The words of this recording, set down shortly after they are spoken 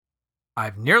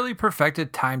I've nearly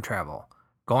perfected time travel.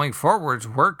 Going forwards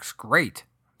works great.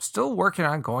 I'm still working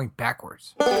on going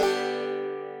backwards.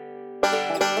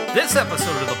 This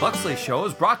episode of the Buxley Show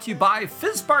is brought to you by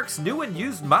FizzSpark's new and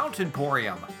used Mount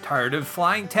Emporium. Tired of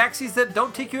flying taxis that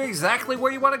don't take you exactly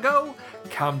where you want to go?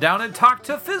 Come down and talk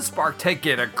to FizzSpark to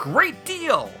get a great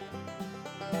deal.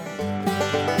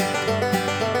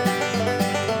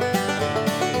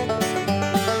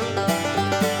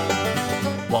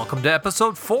 Welcome to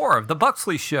episode 4 of the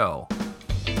Buxley Show.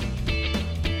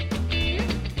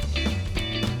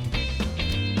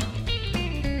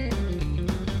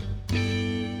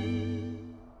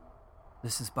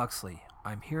 This is Buxley.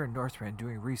 I'm here in Northrend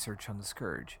doing research on the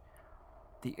Scourge.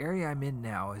 The area I'm in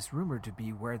now is rumored to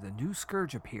be where the new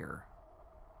Scourge appear.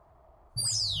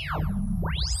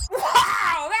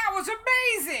 Wow, that was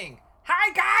amazing!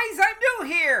 Hi guys, I'm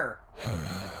new here!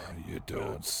 You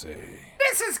don't say.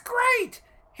 This is great!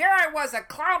 Here I was, a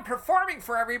clown performing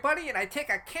for everybody, and I take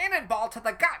a cannonball to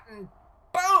the gut and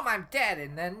boom, I'm dead,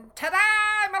 and then ta-da,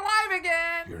 I'm alive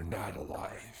again! You're not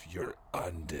alive. You're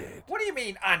undead. What do you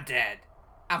mean, undead?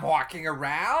 I'm walking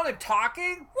around and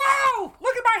talking. Whoa!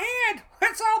 Look at my hand!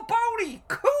 It's all bony!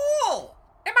 Cool!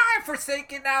 Am I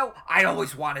forsaken now? I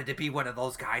always wanted to be one of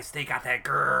those guys. They got that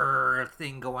grrr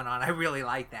thing going on. I really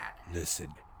like that. Listen,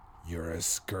 you're a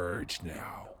scourge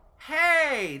now.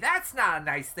 Hey, that's not a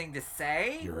nice thing to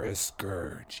say. You're a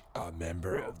scourge, a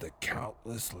member of the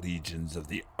countless legions of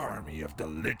the army of the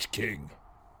Lich King.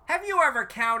 Have you ever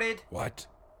counted? What?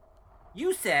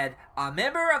 You said a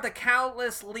member of the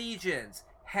countless legions.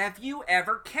 Have you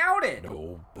ever counted?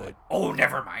 No, but... Oh,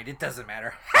 never mind. It doesn't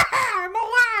matter. I'm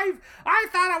alive! I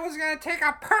thought I was going to take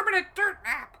a permanent dirt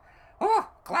nap.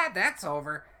 Oh, glad that's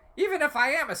over. Even if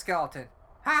I am a skeleton.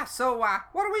 So what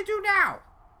do we do now?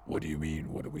 What do you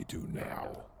mean, what do we do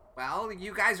now? Well,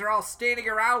 you guys are all standing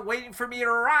around waiting for me to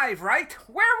arrive, right?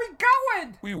 Where are we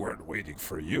going? We weren't waiting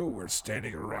for you. We're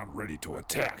standing around ready to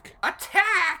attack.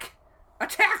 Attack?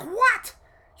 Attack what?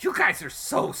 You guys are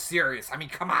so serious. I mean,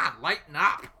 come on, lighten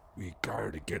up. We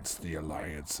guard against the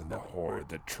Alliance and the Horde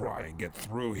that try and get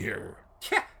through here.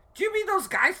 Yeah, do you mean those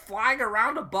guys flying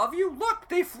around above you? Look,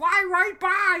 they fly right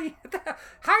by.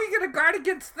 How are you going to guard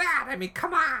against that? I mean,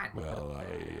 come on. Well, I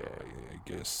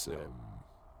guess,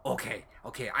 Okay,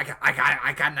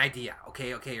 I got an idea. Okay,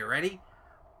 you ready?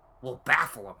 We'll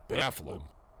baffle them. Baffle them?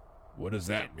 What does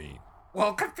that mean?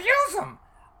 Well, confuse them.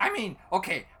 I mean,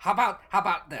 okay, how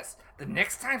about this? The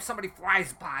next time somebody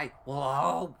flies by, we'll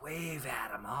all wave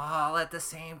at them all at the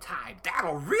same time.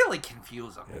 That'll really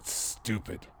confuse them. That's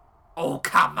stupid. Oh,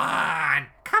 come on,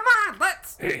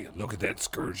 let's... Hey, look at that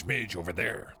Scourge Mage over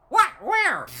there. What?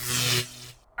 Where?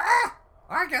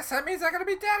 I guess that means I'm gonna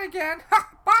be dead again.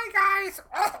 Bye, guys.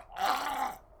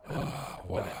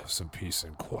 We'll have some peace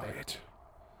and quiet.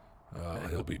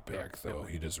 He'll be back, though.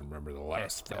 He doesn't remember the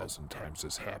last 1,000 times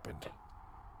this happened.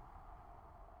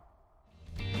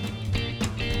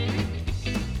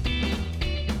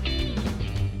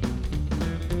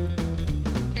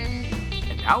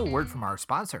 And now a word from our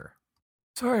sponsor.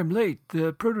 Sorry I'm late.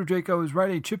 The proto-drake I was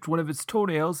riding chipped one of its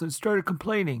toenails and started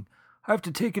complaining. I have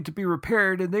to take it to be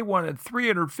repaired, and they wanted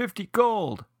 350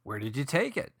 gold. Where did you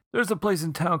take it? There's a place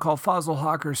in town called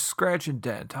Fossilhawker's Scratch and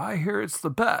Dent. I hear it's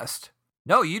the best.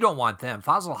 No, you don't want them.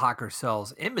 Fossilhawker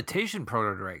sells imitation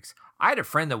proto-drakes. I had a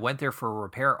friend that went there for a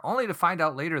repair, only to find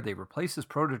out later they replaced his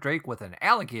proto-drake with an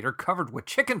alligator covered with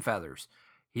chicken feathers.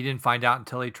 He didn't find out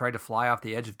until he tried to fly off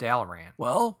the edge of Dalaran.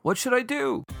 Well, what should I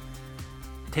do?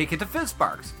 Take it to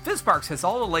FizzSparks. FizzSparks has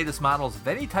all the latest models of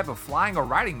any type of flying or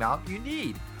riding mount you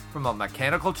need. From a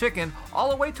mechanical chicken all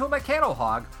the way to a mechano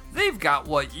hog, they've got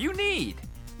what you need.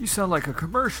 You sound like a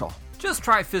commercial. Just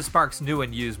try FizzSparks' new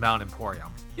and used Mount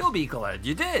Emporium. You'll be glad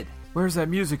you did. Where's that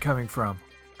music coming from?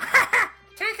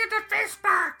 Take it to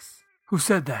FizzSparks! Who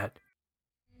said that?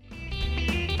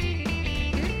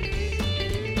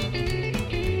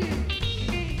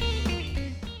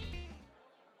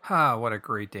 What a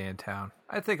great day in town.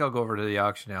 I think I'll go over to the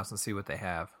auction house and see what they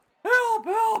have. Help!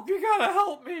 You gotta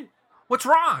help me! What's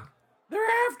wrong? They're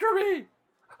after me!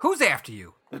 Who's after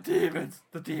you? The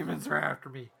demons are after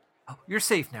me. Oh, you're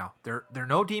safe now. There are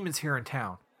no demons here in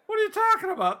town. What are you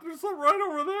talking about? There's some right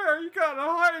over there. You gotta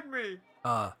hide me.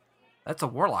 That's a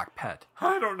warlock pet.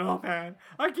 I don't know, man.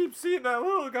 I keep seeing that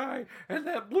little guy and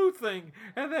that blue thing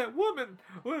and that woman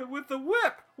with the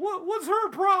whip. What's her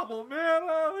problem, man?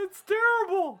 It's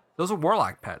terrible. Those are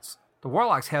warlock pets. The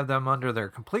warlocks have them under their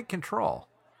complete control.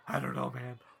 I don't know,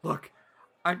 man. Look,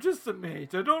 I'm just a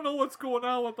mage. I don't know what's going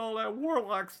on with all that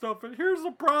warlock stuff, and here's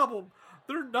the problem.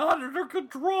 they're not under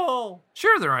control.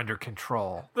 Sure, they're under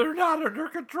control. They're not under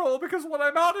control because when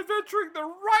I'm out adventuring, they're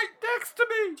right next to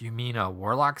me. Do you mean a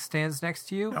warlock stands next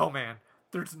to you? No, man.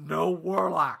 There's no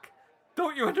warlock.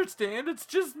 Don't you understand? It's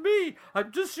just me.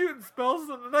 I'm just shooting spells,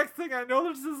 and the next thing I know,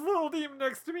 there's this little demon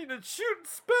next to me that's shooting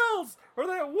spells. Or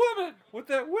that woman with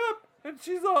that whip, and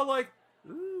she's all like,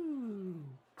 ooh.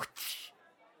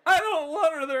 I don't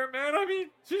want her there, man. I mean,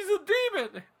 she's a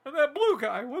demon. And that blue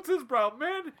guy, what's his problem,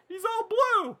 man? He's all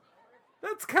blue.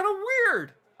 That's kind of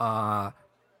weird.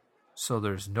 So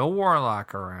there's no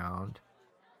warlock around.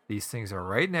 These things are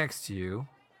right next to you.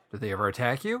 Did they ever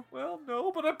attack you? Well,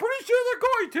 no, but I'm pretty sure they're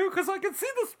going to, because I can see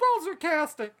the spells they're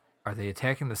casting. Are they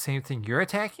attacking the same thing you're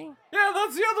attacking? Yeah,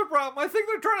 that's the other problem. I think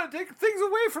they're trying to take things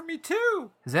away from me,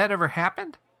 too. Has that ever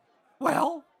happened?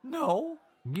 Well, no.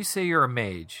 You say you're a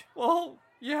mage. Well,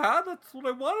 yeah, that's what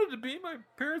I wanted to be. My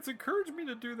parents encouraged me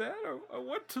to do that. I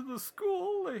went to the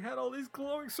school. They had all these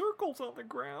glowing circles on the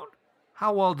ground.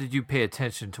 How well did you pay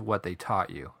attention to what they taught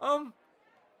you?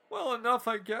 Well enough,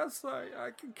 I guess.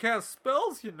 I can cast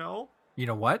spells, you know. You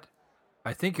know what?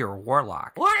 I think you're a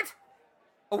warlock. What?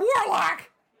 A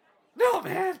warlock? No,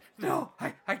 man. No,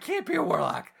 I can't be a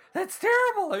warlock. That's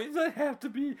terrible. That means I have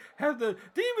the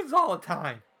demons all the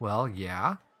time. Well,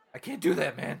 yeah. I can't do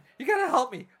that, man. You gotta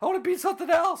help me. I want to be something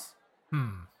else.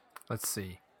 Let's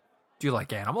see. Do you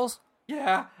like animals?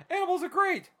 Yeah, animals are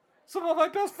great. Some of my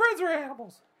best friends are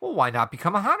animals. Well, why not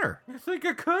become a hunter? You think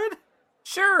I could?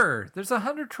 Sure. There's a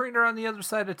hunter trainer on the other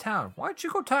side of town. Why don't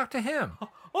you go talk to him?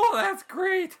 Oh, that's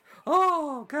great.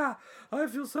 Oh, God. I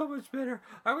feel so much better.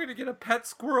 I'm going to get a pet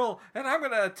squirrel, and I'm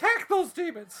going to attack those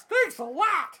demons. Thanks a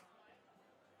lot.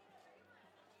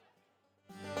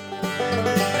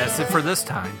 That's it for this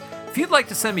time. If you'd like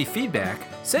to send me feedback,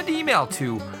 send an email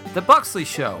to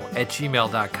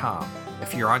thebuxleyshow@gmail.com.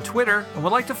 If you're on Twitter and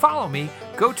would like to follow me,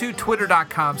 go to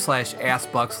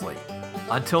twitter.com/AskBuxley.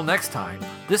 Until next time,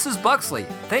 this is Buxley,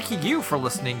 thanking you for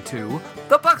listening to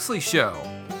The Buxley Show.